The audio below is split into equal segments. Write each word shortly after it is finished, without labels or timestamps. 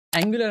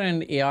Angular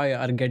and AI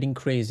are getting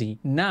crazy.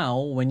 Now,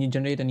 when you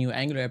generate a new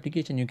Angular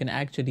application, you can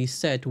actually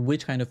set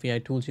which kind of AI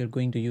tools you're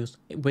going to use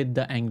with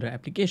the Angular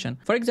application.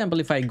 For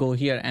example, if I go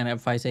here and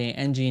if I say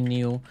ng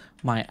new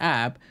my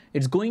app,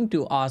 it's going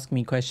to ask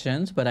me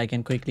questions, but I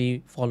can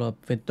quickly follow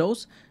up with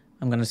those.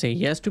 I'm going to say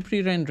yes to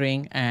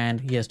pre-rendering and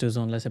yes to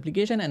zoneless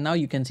application. And now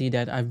you can see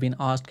that I've been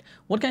asked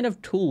what kind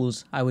of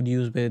tools I would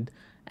use with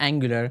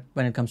Angular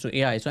when it comes to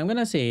AI. So I'm going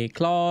to say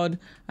Claude,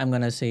 I'm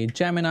going to say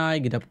Gemini,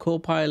 GitHub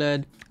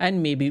Copilot,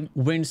 and maybe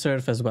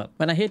Windsurf as well.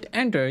 When I hit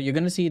enter, you're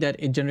going to see that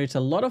it generates a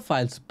lot of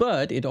files,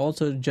 but it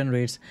also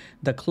generates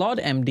the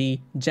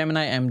Claude.md,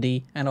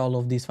 Gemini.md, and all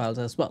of these files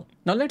as well.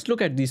 Now let's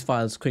look at these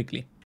files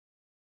quickly.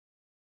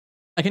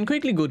 I can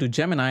quickly go to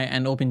Gemini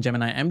and open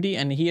Gemini.md,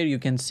 and here you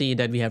can see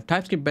that we have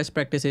TypeScript best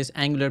practices,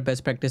 Angular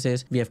best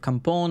practices, we have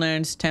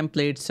components,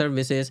 templates,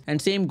 services,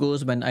 and same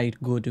goes when I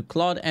go to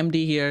Claude.md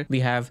here. We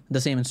have the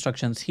same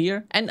instructions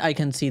here, and I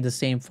can see the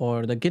same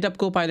for the GitHub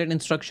Copilot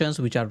instructions,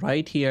 which are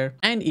right here,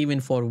 and even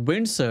for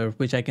Windsurf,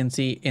 which I can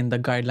see in the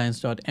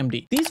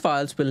guidelines.md. These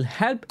files will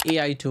help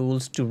AI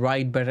tools to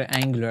write better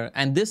Angular,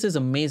 and this is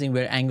amazing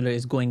where Angular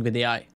is going with AI.